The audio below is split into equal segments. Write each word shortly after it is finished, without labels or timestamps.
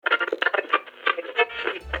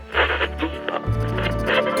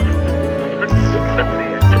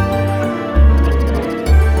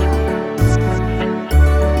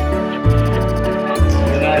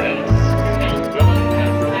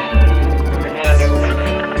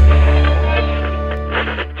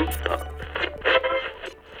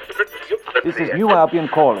is New Albion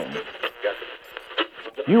calling.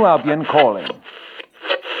 New Albion calling.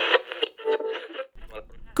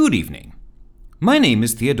 Good evening. My name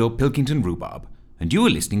is Theodore Pilkington Rhubarb, and you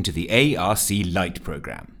are listening to the ARC Light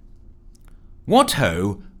programme. What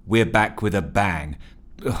ho, we're back with a bang.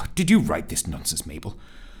 Ugh, did you write this nonsense, Mabel?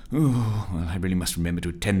 Oh, well, I really must remember to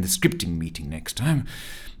attend the scripting meeting next time.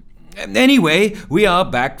 Anyway, we are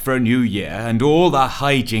back for a new year, and all the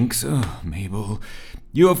hijinks, Mabel,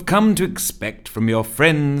 you have come to expect from your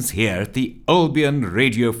friends here at the Albion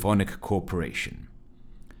Radiophonic Corporation.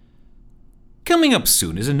 Coming up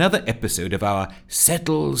soon is another episode of our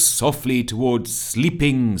Settle Softly Towards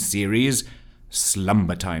Sleeping series,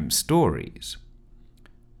 Slumber Time Stories.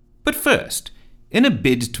 But first, in a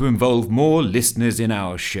bid to involve more listeners in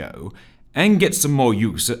our show and get some more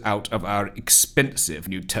use out of our expensive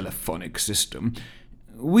new telephonic system,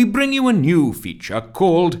 we bring you a new feature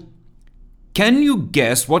called Can You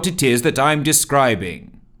Guess What It Is That I'm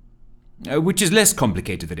Describing? Which is less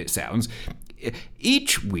complicated than it sounds.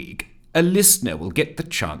 Each week, a listener will get the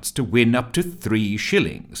chance to win up to 3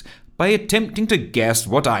 shillings by attempting to guess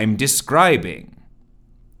what I'm describing.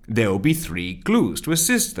 There will be 3 clues to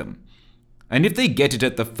assist them, and if they get it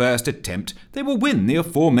at the first attempt, they will win the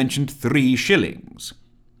aforementioned 3 shillings.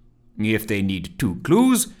 If they need 2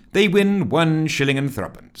 clues, they win 1 shilling and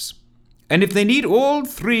 3pence. And if they need all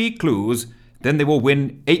 3 clues, then they will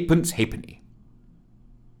win 8pence halfpenny.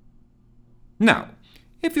 Now,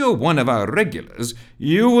 if you're one of our regulars,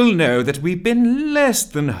 you will know that we've been less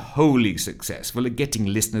than wholly successful at getting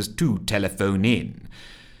listeners to telephone in.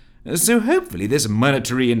 So hopefully this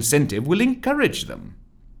monetary incentive will encourage them.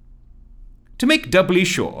 To make doubly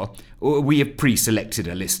sure, we have pre-selected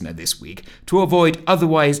a listener this week to avoid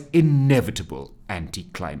otherwise inevitable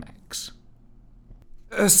anticlimax.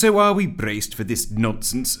 So are we braced for this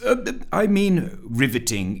nonsense?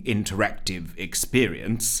 Riveting interactive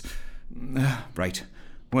experience. Right.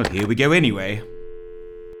 Well, here we go anyway.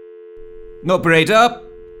 Operator,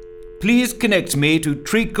 please connect me to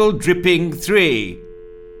Treacle Dripping 3.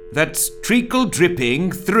 That's Treacle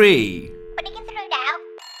Dripping 3. Putting it through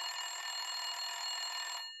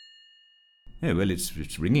now. Oh, well,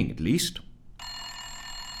 it's ringing at least.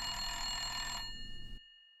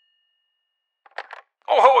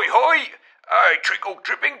 Oh, hi. Treacle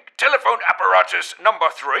Dripping Telephone Apparatus number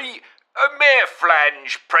 3. Mayor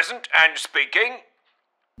Flange present and speaking.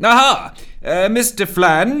 Aha! Mr.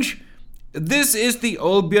 Flange, this is the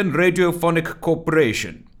Albion Radiophonic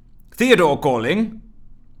Corporation. Theodore calling.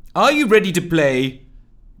 Are you ready to play?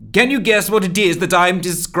 Can you guess what it is that I'm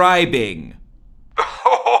describing?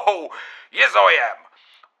 Oh, yes I am.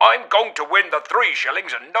 I'm going to win the 3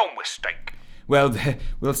 shillings and no mistake. Well,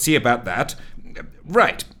 we'll see about that.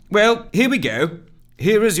 Right, well, here we go.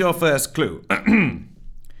 Here is your first clue.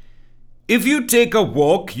 If you take a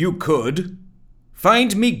walk, you could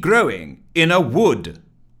find me growing in a wood.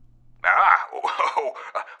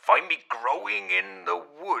 Find me growing in the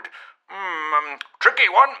wood. Tricky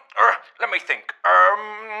one. Let me think.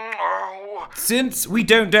 Since we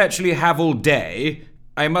don't actually have all day,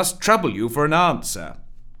 I must trouble you for an answer.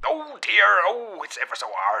 Oh dear. Oh, it's ever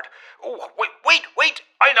so hard. Oh, wait.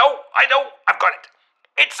 I know. I've got it.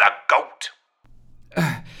 It's a goat.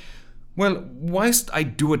 Well, whilst I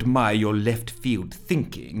do admire your left field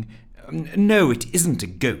thinking, no, it isn't a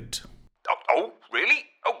goat. Oh,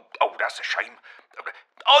 really? Oh, that's a shame.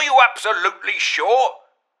 Are you absolutely sure?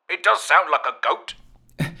 It does sound like a goat.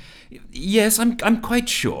 Yes, I'm quite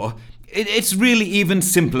sure. It's really even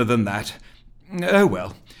simpler than that. Oh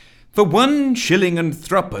well. For 1 shilling and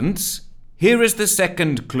 3pence, here is the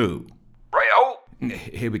second clue. Right-o.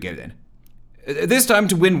 Here we go then. This time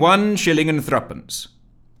to win 1 shilling and 3pence.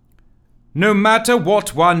 No matter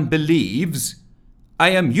what one believes,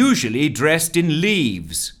 I am usually dressed in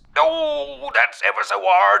leaves. Oh, that's ever so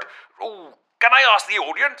hard. Oh, can I ask the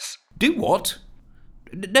audience? Do what?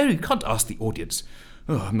 No, you can't ask the audience.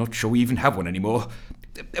 Oh, I'm not sure we even have one anymore.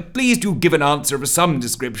 Please do give an answer of some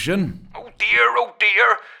description. Oh dear.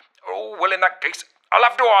 Oh, well, in that case, I'll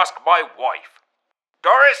have to ask my wife.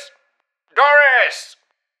 Doris?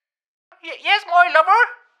 Yes, my lover?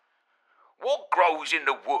 What grows in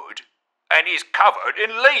the wood and is covered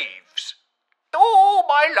in leaves? Oh,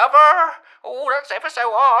 my lover. Oh, that's ever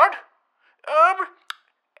so hard.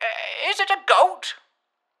 Is it a goat?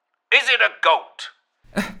 Is it a goat?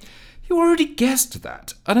 You already guessed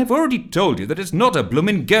that, and I've already told you that it's not a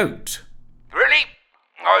bloomin' goat. Really?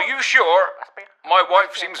 Are you sure? My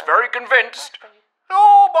wife seems very convinced.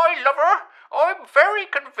 Oh, my lover, I'm very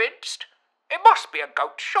convinced. It must be a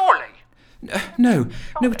goat, surely. No,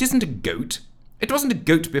 it isn't a goat. It wasn't a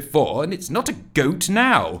goat before, and it's not a goat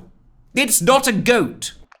now. It's not a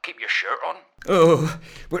goat! Keep your shirt on. Oh,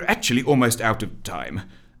 we're actually almost out of time.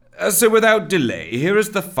 So without delay, here is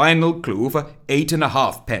the final clue for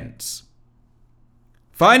 8.5 pence.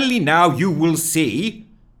 Finally now you will see,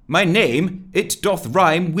 my name, it doth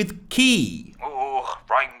rhyme with key. Oh,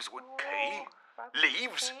 rhymes with key.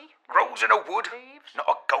 Leaves. Grows in a wood. Not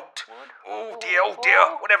a goat. Oh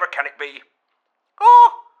dear, whatever can it be?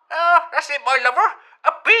 Oh, that's it, my lover.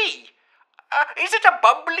 A bee. Is it a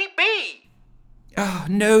bumbly bee? Oh,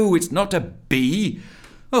 no, it's not a bee.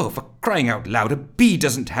 Oh, for crying out loud, a bee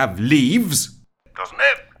doesn't have leaves. Doesn't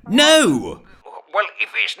it? No! Well, if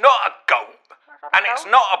it's not a goat, and it's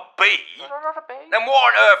not a bee, then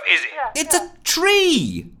what on earth is it? It's a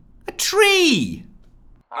tree! A tree!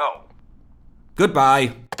 Oh.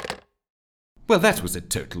 Goodbye. Well, that was a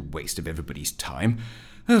total waste of everybody's time.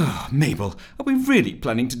 Oh, Mabel, are we really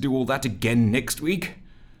planning to do all that again next week?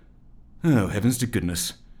 Oh, heavens to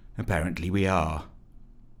goodness. Apparently we are.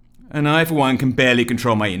 And I, for one, can barely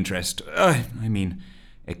control my interest.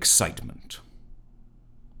 Excitement.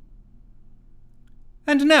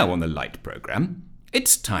 And now on the Light programme,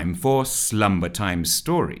 it's time for Slumber Time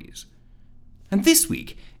Stories. And this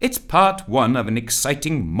week, it's part 1 of an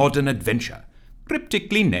exciting modern adventure,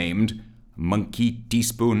 cryptically named Monkey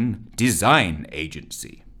Teaspoon Design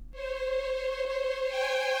Agency.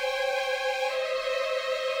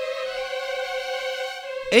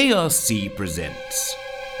 ARC presents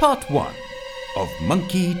Part 1 of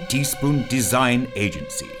Monkey Teaspoon Design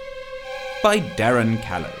Agency by Darren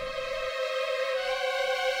Callow.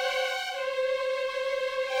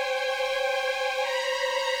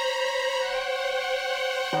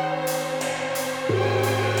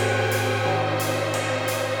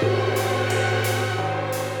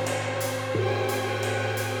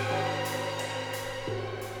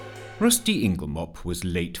 Rusty Inglemop was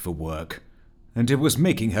late for work, and it was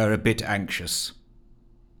making her a bit anxious.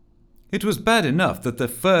 It was bad enough that the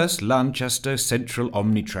first Lanchester Central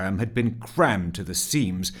Omnitram had been crammed to the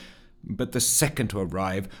seams, but the second to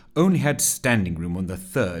arrive only had standing room on the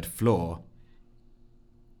 3rd floor.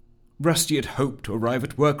 Rusty had hoped to arrive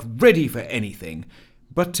at work ready for anything,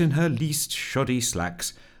 but in her least shoddy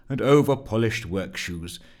slacks and over-polished work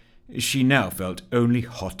shoes, she now felt only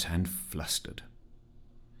hot and flustered.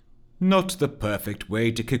 Not the perfect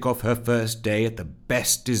way to kick off her first day at the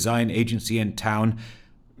best design agency in town,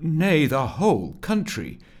 nay, the whole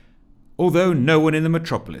country, although no one in the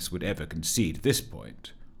metropolis would ever concede this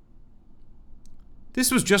point. This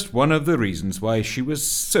was just one of the reasons why she was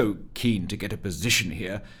so keen to get a position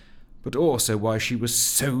here, but also why she was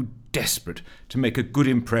so desperate to make a good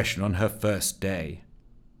impression on her first day.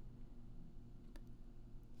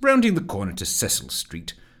 Rounding the corner to Cecil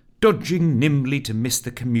Street, dodging nimbly to miss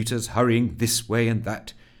the commuters hurrying this way and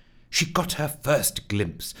that, she got her first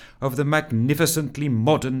glimpse of the magnificently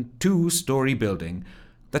modern 2-story building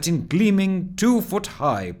that in gleaming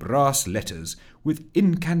 2-foot-high brass letters with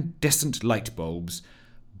incandescent light bulbs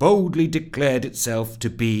boldly declared itself to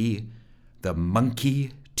be the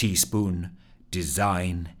Monkey Teaspoon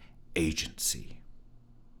Design Agency.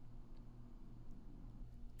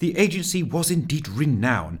 The agency was indeed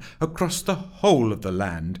renowned across the whole of the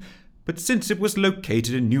land, but since it was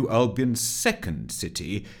located in New Albion's second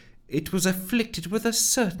city, it was afflicted with a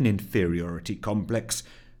certain inferiority complex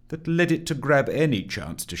that led it to grab any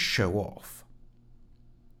chance to show off.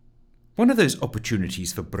 One of those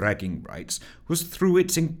opportunities for bragging rights was through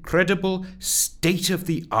its incredible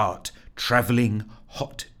state-of-the-art travelling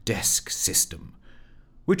hot desk system,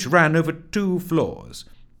 which ran over 2 floors,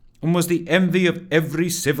 and was the envy of every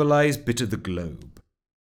civilized bit of the globe.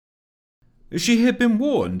 She had been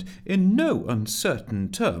warned in no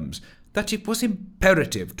uncertain terms that it was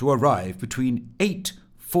imperative to arrive between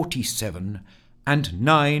 8:47 and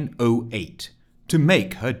 9:08 to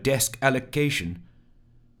make her desk allocation.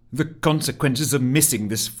 The consequences of missing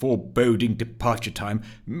this foreboding departure time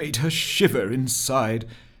made her shiver inside,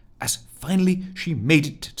 as finally she made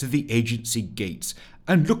it to the agency gates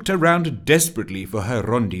and looked around desperately for her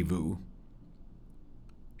rendezvous.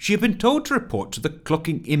 She had been told to report to the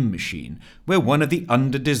clocking-in machine, where one of the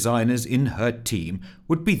under-designers in her team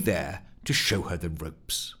would be there to show her the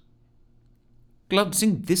ropes.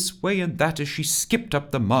 Glancing this way and that as she skipped up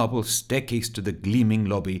the marble staircase to the gleaming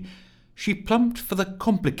lobby, she plumped for the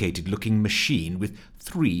complicated-looking machine with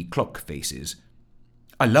 3 clock faces,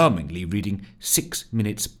 alarmingly reading 6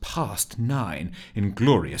 minutes past 9 in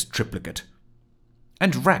glorious triplicate,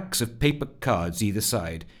 and racks of paper cards either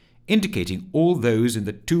side, indicating all those in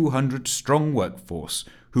the 200-strong workforce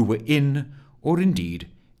who were in, or indeed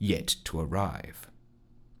yet to arrive.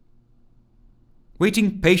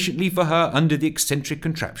 Waiting patiently for her under the eccentric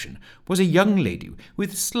contraption was a young lady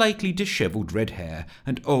with slightly dishevelled red hair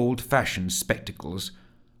and old-fashioned spectacles,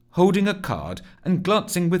 holding a card and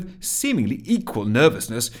glancing with seemingly equal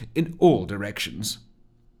nervousness in all directions.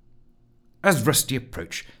 As Rusty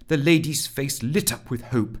approached, the lady's face lit up with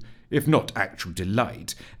hope, if not actual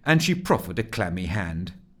delight, and she proffered a clammy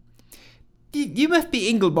hand. You must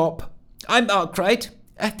be Inglebop. I'm Arkwright.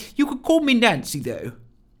 You could call me Nancy, though.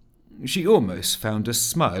 She almost found a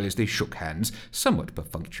smile as they shook hands, somewhat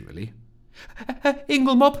perfunctorily.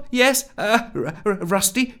 Inglemop, yes.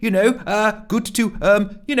 Rusty, good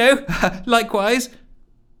to, likewise.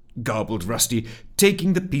 Garbled Rusty,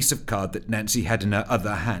 taking the piece of card that Nancy had in her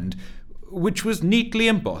other hand, which was neatly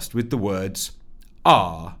embossed with the words,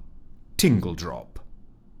 R. Tingledrop.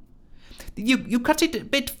 You cut it a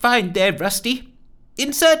bit fine there, Rusty.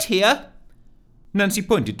 Insert here. Nancy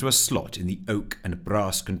pointed to a slot in the oak and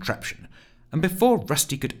brass contraption, and before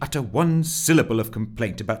Rusty could utter one syllable of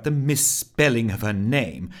complaint about the misspelling of her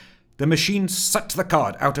name, the machine sucked the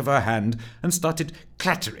card out of her hand and started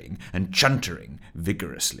clattering and chuntering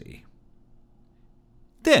vigorously.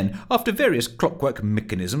 Then, after various clockwork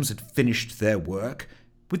mechanisms had finished their work,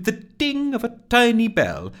 with the ding of a tiny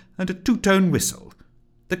bell and a two-tone whistle,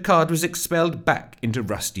 the card was expelled back into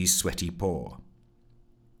Rusty's sweaty paw.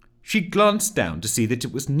 She glanced down to see that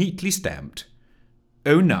it was neatly stamped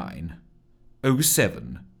 09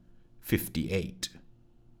 07 58.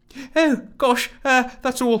 Oh, gosh,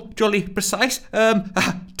 that's all jolly precise.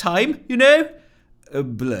 Time,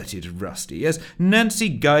 blurted Rusty, as Nancy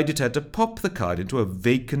guided her to pop the card into a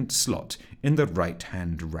vacant slot in the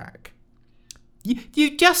right-hand rack.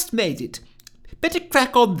 You just made it. Better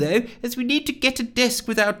crack on, though, as we need to get a desk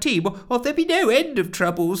with our team, or there'll be no end of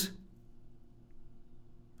troubles.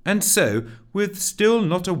 And so, with still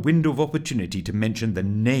not a window of opportunity to mention the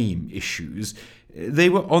name issues, they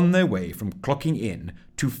were on their way from clocking in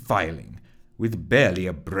to filing, with barely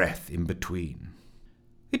a breath in between.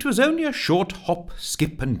 It was only a short hop,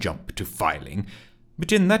 skip and jump to filing,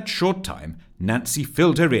 but in that short time Nancy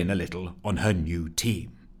filled her in a little on her new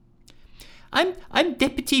team. I'm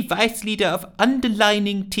Deputy Vice Leader of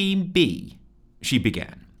Underlining Team B, she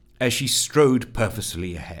began, as she strode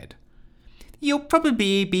purposefully ahead. You'll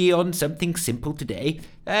probably be on something simple today,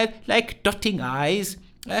 like dotting I's,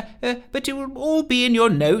 but it will all be in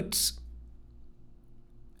your notes.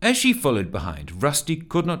 As she followed behind, Rusty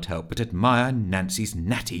could not help but admire Nancy's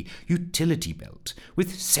natty utility belt,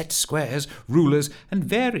 with set squares, rulers, and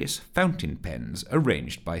various fountain pens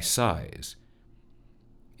arranged by size.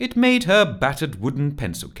 It made her battered wooden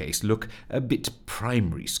pencil case look a bit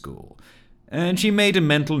primary school, and she made a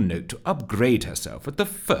mental note to upgrade herself at the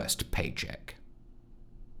first paycheck.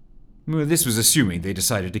 This was assuming they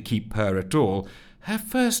decided to keep her at all. Her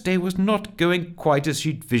first day was not going quite as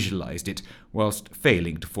she'd visualized it, whilst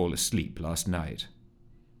failing to fall asleep last night.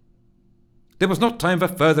 There was not time for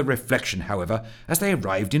further reflection, however, as they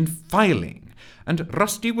arrived in filing, and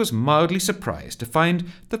Rusty was mildly surprised to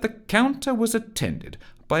find that the counter was attended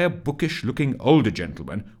by a bookish-looking older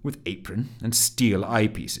gentleman with apron and steel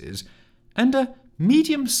eyepieces, and a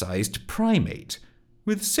medium-sized primate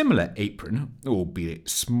with similar apron, albeit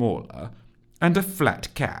smaller, and a flat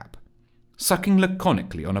cap, sucking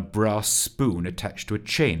laconically on a brass spoon attached to a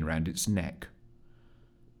chain round its neck.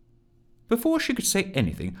 Before she could say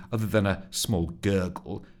anything other than a small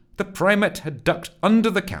gurgle, the primate had ducked under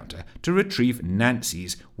the counter to retrieve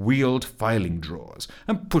Nancy's wheeled filing drawers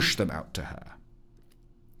and push them out to her.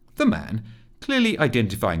 The man, clearly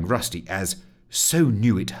identifying Rusty as so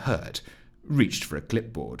new it hurt, reached for a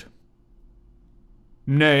clipboard.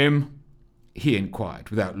 "Name?" he inquired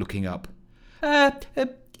without looking up.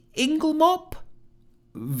 Inglemop?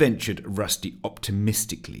 Ventured Rusty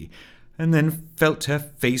optimistically, and then felt her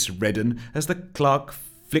face redden as the clerk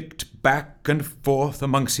flicked back and forth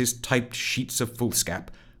amongst his typed sheets of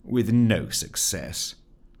foolscap, with no success.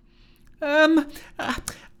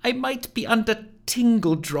 I might be under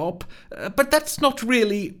Tingledrop, but that's not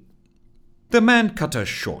really... The man cut her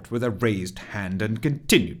short with a raised hand and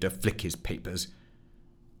continued to flick his papers.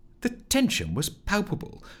 The tension was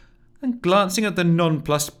palpable, and glancing at the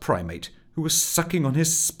nonplussed primate, who was sucking on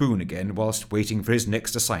his spoon again whilst waiting for his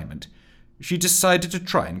next assignment, she decided to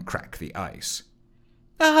try and crack the ice.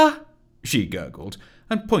 "Ah!" she gurgled,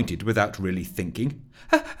 and pointed without really thinking.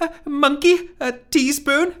 "Monkey? A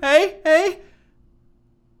teaspoon, eh?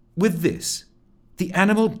 With this, the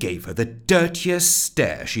animal gave her the dirtiest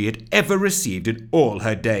stare she had ever received in all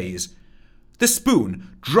her days, the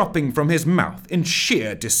spoon dropping from his mouth in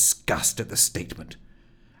sheer disgust at the statement,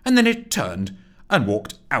 and then it turned and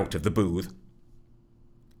walked out of the booth.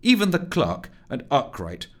 Even the clerk and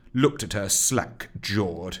Arkwright looked at her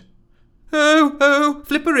slack-jawed. "Oh,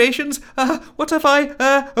 flipperations! What have I?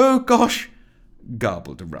 Oh, gosh!"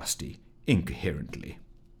 garbled Rusty incoherently.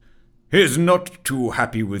 "He's not too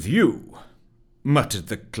happy with you," muttered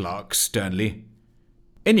the clerk sternly.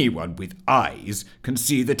 "Anyone with eyes can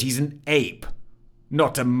see that he's an ape,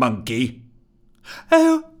 not a monkey."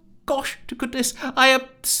 "Oh, gosh to goodness, I am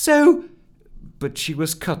so—" But she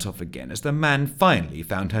was cut off again as the man finally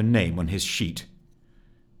found her name on his sheet.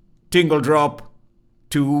 "Tingledrop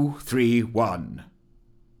 231,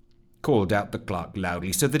 called out the clerk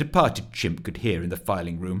loudly so the departed chimp could hear in the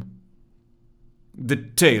filing room. "The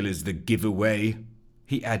tail is the giveaway,"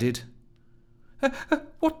 he added.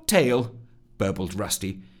 What tail?" burbled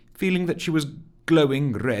Rusty, feeling that she was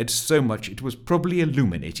glowing red so much it was probably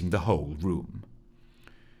illuminating the whole room.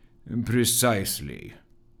 "Precisely,"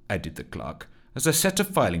 added the clerk, as a set of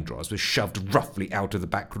filing drawers was shoved roughly out of the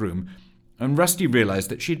back room, and Rusty realized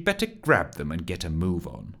that she'd better grab them and get a move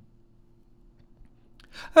on.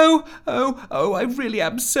 Oh, I really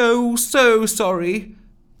am so sorry,"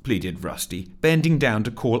 pleaded Rusty, bending down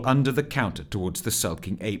to call under the counter towards the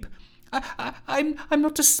sulking ape. I'm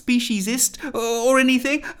not a speciesist or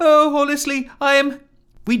anything. Oh, honestly, I am...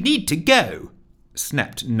 "We need to go,"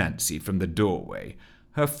 snapped Nancy from the doorway,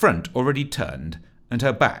 her front already turned and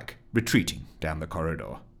her back retreating down the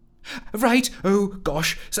corridor. "Right, oh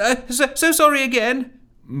gosh, so sorry again,"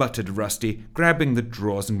 muttered Rusty, grabbing the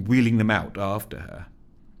drawers and wheeling them out after her.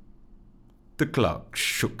 The clerk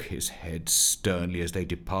shook his head sternly as they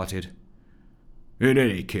departed. "In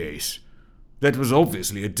any case, that was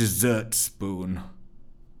obviously a dessert spoon,"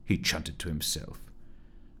 he chunted to himself,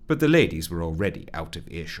 but the ladies were already out of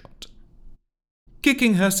earshot.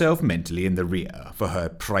 Kicking herself mentally in the rear for her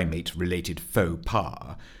primate-related faux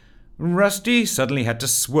pas, Rusty suddenly had to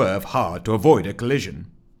swerve hard to avoid a collision.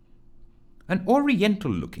 An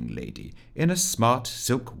oriental-looking lady in a smart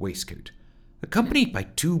silk waistcoat, accompanied by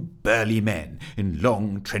two burly men in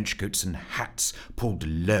long trench coats and hats pulled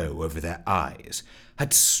low over their eyes,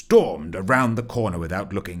 had stormed around the corner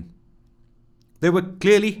without looking. They were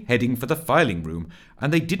clearly heading for the filing room,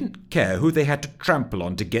 and they didn't care who they had to trample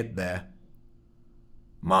on to get there.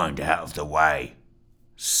 "Mind out of the way,"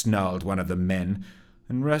 snarled one of the men,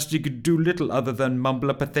 and Rusty could do little other than mumble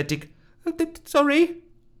a pathetic, "Sorry,"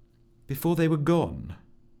 before they were gone.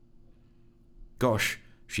 Gosh,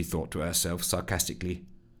 she thought to herself sarcastically,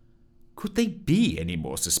 could they be any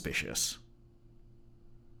more suspicious?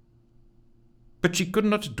 But she could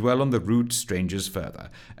not dwell on the rude strangers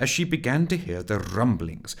further, as she began to hear the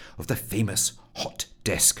rumblings of the famous hot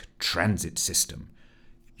desk transit system,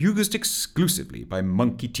 used exclusively by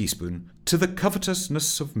Monkey Teaspoon to the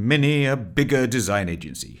covetousness of many a bigger design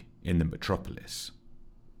agency in the metropolis.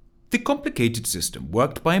 The complicated system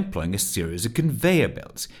worked by employing a series of conveyor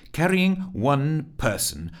belts carrying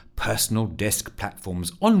one-person personal desk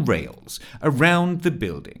platforms on rails around the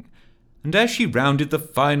building, and as she rounded the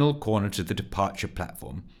final corner to the departure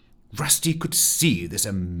platform, Rusty could see this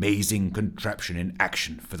amazing contraption in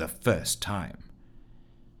action for the first time.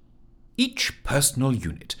 Each personal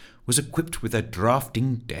unit was equipped with a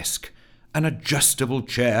drafting desk, an adjustable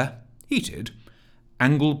chair, heated,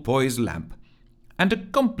 angle poise lamp, and a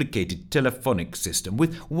complicated telephonic system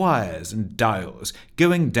with wires and dials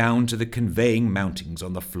going down to the conveying mountings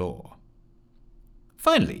on the floor.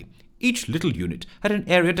 Finally, each little unit had an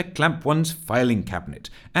area to clamp one's filing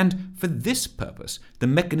cabinet, and for this purpose the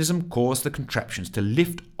mechanism caused the contraptions to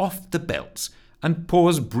lift off the belts and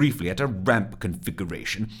pause briefly at a ramp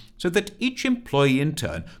configuration so that each employee in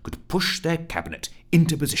turn could push their cabinet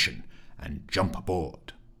into position and jump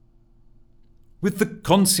aboard. With the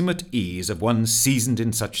consummate ease of one seasoned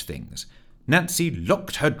in such things, Nancy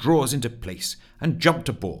locked her drawers into place and jumped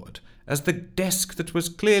aboard as the desk that was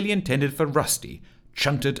clearly intended for Rusty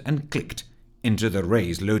chunted and clicked into the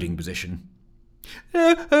raised loading position.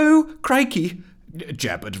 Oh, crikey,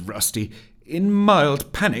 jabbered Rusty, in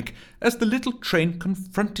mild panic, as the little train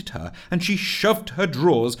confronted her and she shoved her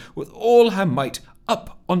drawers with all her might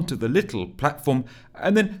up onto the little platform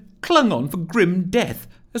and then clung on for grim death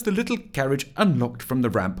as the little carriage unlocked from the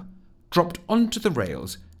ramp, dropped onto the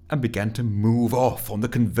rails, and began to move off on the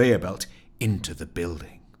conveyor belt into the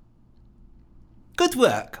building. "Good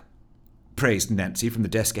work," praised Nancy from the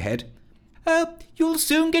desk ahead. "You'll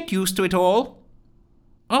soon get used to it all."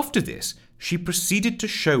 After this, she proceeded to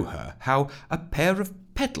show her how a pair of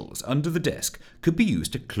pedals under the desk could be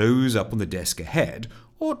used to close up on the desk ahead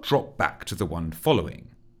or drop back to the one following.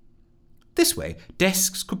 This way,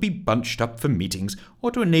 desks could be bunched up for meetings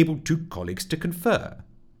or to enable two colleagues to confer.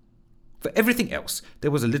 For everything else,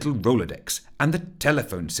 there was a little Rolodex and the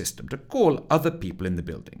telephone system to call other people in the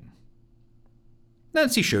building.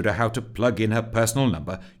 Nancy showed her how to plug in her personal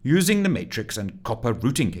number using the matrix and copper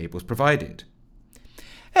routing cables provided.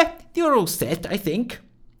 You're all set, I think,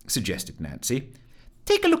 suggested Nancy.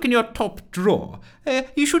 Take a look in your top drawer.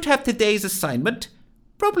 You should have today's assignment.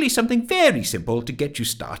 Probably something very simple to get you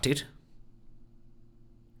started.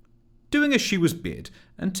 Doing as she was bid,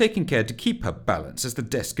 and taking care to keep her balance as the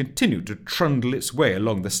desk continued to trundle its way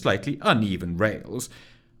along the slightly uneven rails,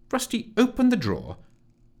 Rusty opened the drawer,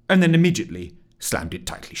 and then immediately slammed it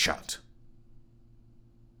tightly shut.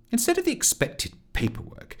 Instead of the expected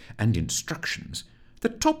paperwork and instructions, the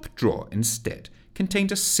top drawer instead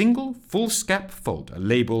contained a single foolscap folder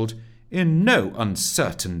labelled, in no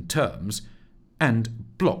uncertain terms,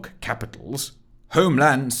 and block capitals,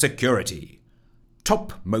 Homeland Security.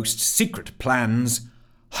 Topmost secret plans,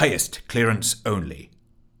 highest clearance only.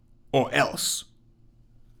 Or else.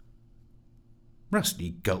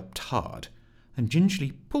 Rusty gulped hard and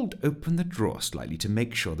gingerly pulled open the drawer slightly to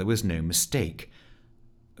make sure there was no mistake.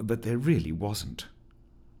 But there really wasn't.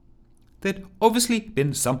 There'd obviously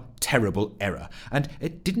been some terrible error, and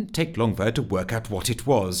it didn't take long for her to work out what it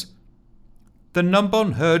was. The number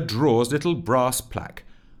on her drawer's little brass plaque,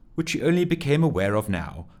 which she only became aware of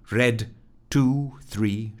now, read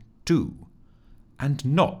 232, and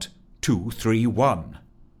not 231.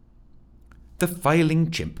 The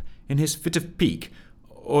filing chimp, in his fit of pique,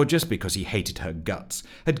 or just because he hated her guts,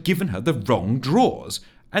 had given her the wrong drawers,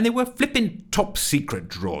 and they were flippin' top-secret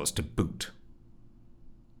drawers to boot.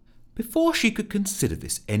 Before she could consider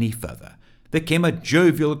this any further, there came a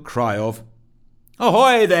jovial cry of,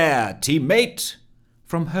 "Ahoy there, teammate!"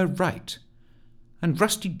 from her right, and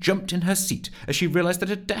Rusty jumped in her seat as she realized that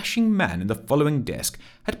a dashing man in the following desk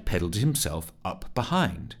had pedalled himself up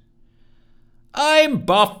behind. "I'm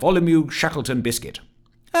Bartholomew Shackleton Biscuit,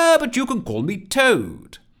 but you can call me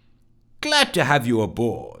Toad. Glad to have you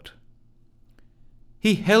aboard."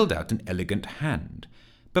 He held out an elegant hand,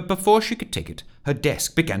 but before she could take it, her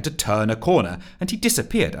desk began to turn a corner, and he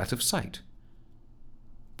disappeared out of sight.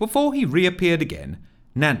 Before he reappeared again,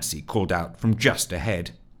 Nancy called out from just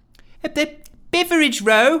ahead, "The beverage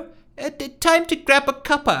row. Time to grab a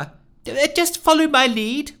cuppa. Just follow my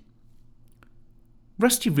lead."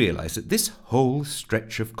 Rusty realized that this whole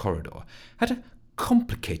stretch of corridor had a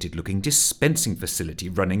complicated-looking dispensing facility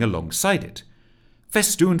running alongside it,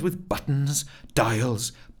 festooned with buttons,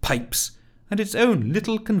 dials, pipes, and its own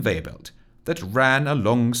little conveyor belt that ran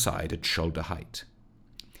alongside at shoulder height.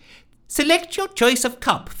 "Select your choice of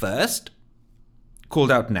cup first,"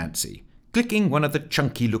 called out Nancy, clicking one of the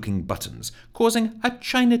chunky-looking buttons, causing a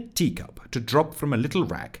china teacup to drop from a little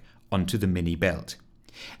rack onto the mini belt.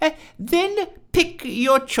 "Then pick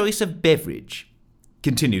your choice of beverage,"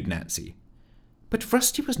 continued Nancy. But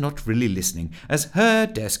Rusty was not really listening, as her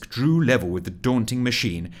desk drew level with the daunting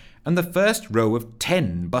machine, and the first row of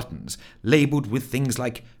 10 buttons, labelled with things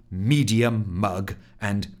like medium mug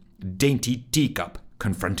and dainty teacup,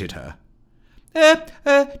 confronted her.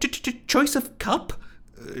 Choice of cup?"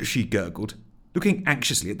 she gurgled, looking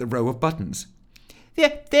anxiously at the row of buttons.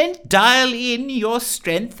 "Then dial in your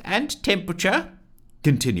strength and temperature,"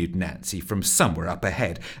 continued Nancy from somewhere up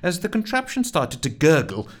ahead, as the contraption started to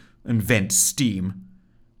gurgle and vent steam.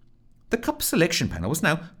 The cup selection panel was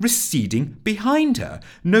now receding behind her,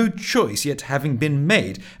 no choice yet having been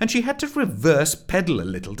made, and she had to reverse pedal a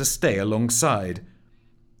little to stay alongside.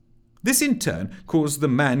 This in turn caused the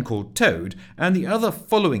man called Toad and the other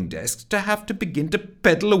following desks to have to begin to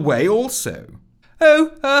pedal away also.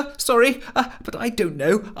 Sorry, but I don't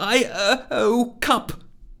know. Cup,"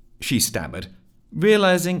 she stammered,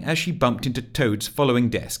 realizing as she bumped into Toad's following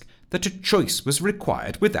desk that a choice was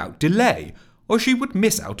required without delay, or she would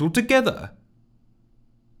miss out altogether.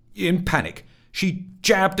 In panic, she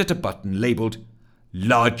jabbed at a button labelled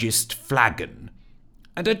Largest Flagon,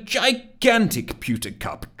 and a gigantic pewter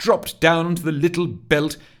cup dropped down onto the little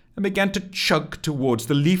belt and began to chug towards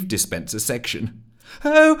the leaf dispenser section.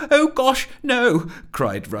 Oh gosh, no,"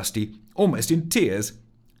 cried Rusty, almost in tears,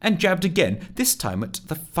 and jabbed again, this time at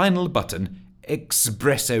the final button,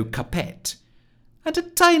 Espresso Cupette, and a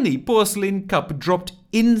tiny porcelain cup dropped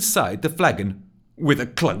inside the flagon with a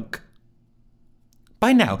clunk.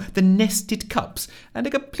 By now, the nested cups and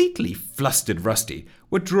a completely flustered Rusty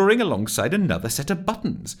were drawing alongside another set of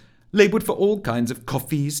buttons, labelled for all kinds of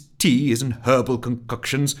coffees, teas, and herbal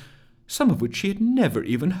concoctions, some of which she had never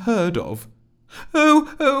even heard of.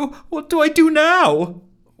 Oh, what do I do now?"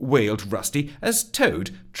 wailed Rusty, as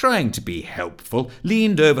Toad, trying to be helpful,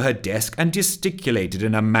 leaned over her desk and gesticulated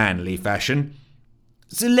in a manly fashion.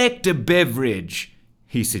 "Select a beverage,"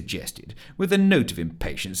 he suggested, with a note of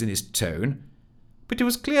impatience in his tone. But it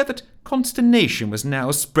was clear that consternation was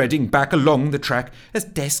now spreading back along the track as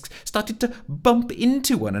desks started to bump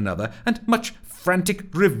into one another, and much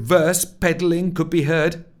frantic reverse pedalling could be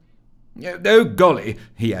heard. "Oh, golly,"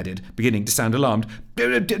 he added, beginning to sound alarmed.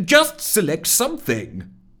 "Just select something."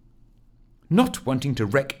 Not wanting to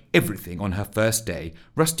wreck everything on her first day,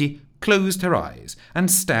 Rusty closed her eyes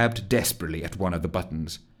and stabbed desperately at one of the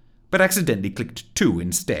buttons, but accidentally clicked 2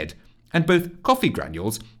 instead, and both coffee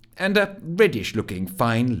granules and a reddish-looking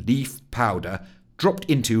fine leaf powder dropped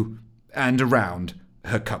into and around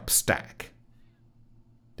her cup stack.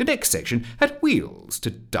 The next section had wheels to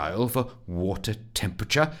dial for water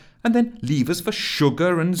temperature, and then levers for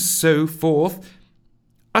sugar and so forth.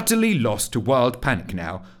 Utterly lost to wild panic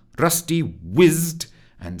now, Rusty whizzed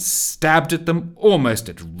and stabbed at them almost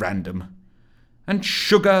at random. And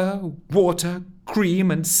sugar, water,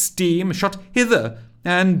 cream and steam shot hither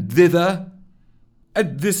and thither.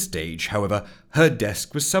 At this stage, however, her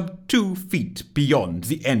desk was some 2 feet beyond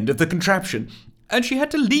the end of the contraption, and she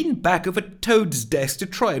had to lean back over Toad's desk to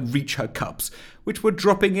try and reach her cups, which were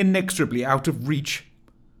dropping inexorably out of reach.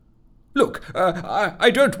 "Look,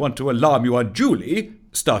 I don't want to alarm you unduly,"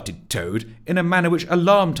 started Toad, in a manner which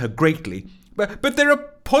alarmed her greatly, but there are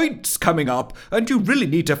points coming up, and you really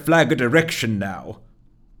need to flag a direction now."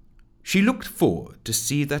 She looked forward to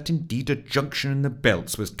see that indeed a junction in the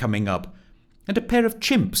belts was coming up, and a pair of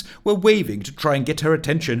chimps were waving to try and get her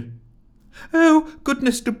attention. "Oh,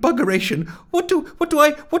 goodness to buggeration!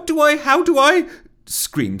 How do I?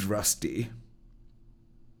 Screamed Rusty.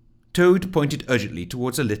 Toad pointed urgently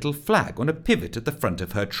towards a little flag on a pivot at the front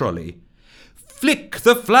of her trolley. "Flick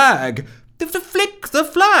the flag! Flick the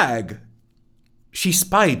flag!" She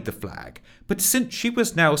spied the flag, but since she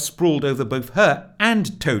was now sprawled over both her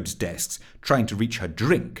and Toad's desks, trying to reach her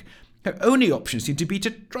drink, her only option seemed to be to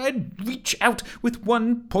try and reach out with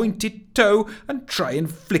one pointed toe and try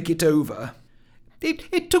and flick it over.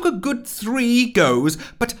 It took a good 3 goes,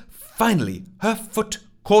 but finally her foot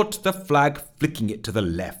caught the flag, flicking it to the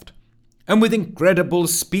left. And with incredible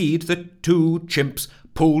speed the 2 chimps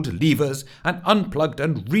pulled levers and unplugged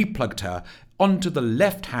and replugged her onto the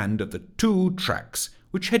left hand of the 2 tracks,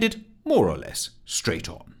 which headed more or less straight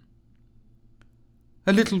on.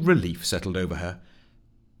 A little relief settled over her,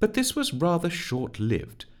 but this was rather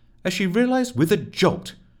short-lived, as she realized with a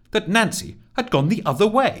jolt that Nancy had gone the other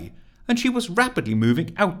way, and she was rapidly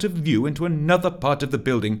moving out of view into another part of the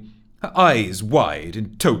building, her eyes wide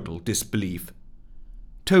in total disbelief.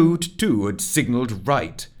 Toad, too, had signalled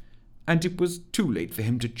right, and it was too late for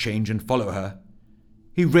him to change and follow her.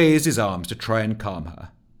 He raised his arms to try and calm her.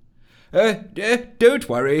 Don't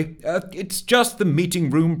worry, it's just the meeting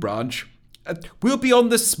room branch. We'll be on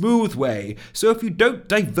the smooth way, so if you don't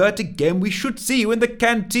divert again, we should see you in the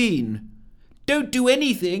canteen. Don't do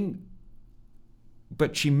anything."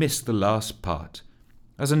 But she missed the last part,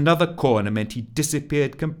 as another corner meant he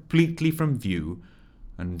disappeared completely from view,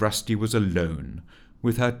 and Rusty was alone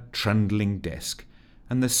with her trundling desk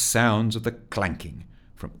and the sounds of the clanking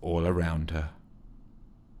from all around her.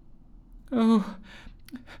 "Oh,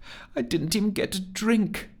 I didn't even get a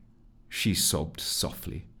drink," she sobbed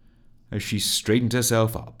softly, as she straightened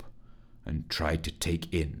herself up and tried to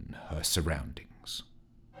take in her surroundings.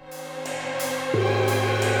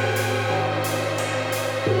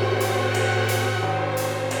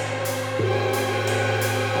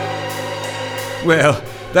 Well,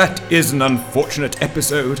 that is an unfortunate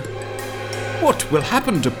episode. What will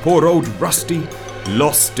happen to poor old Rusty,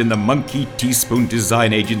 lost in the Monkey Teaspoon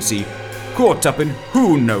Design Agency, caught up in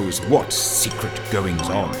who knows what secret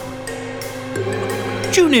goings-on?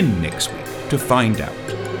 Tune in next week to find out.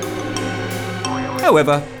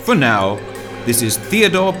 However, for now, this is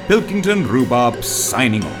Theodore Pilkington Rhubarb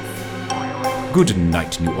signing off. Good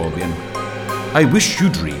night, New Albion. I wish you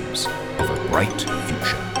dreams of a bright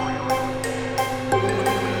future.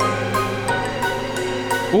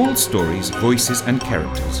 All stories, voices and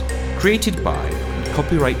characters created by and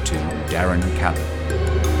copyright to Darren Callan.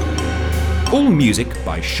 All music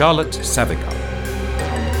by Charlotte Savigar.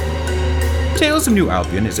 Tales of New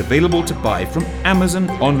Albion is available to buy from Amazon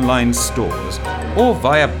online stores or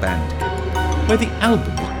via Bandcamp, where the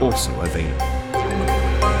album is also available.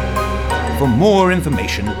 For more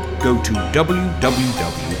information, go to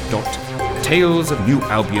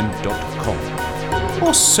www.talesofnewalbion.com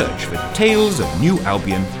or search for Tales of New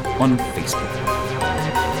Albion on Facebook.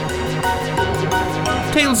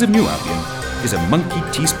 Tales of New Albion is a Monkey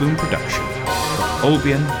Teaspoon production for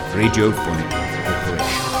Albion Radiophonic.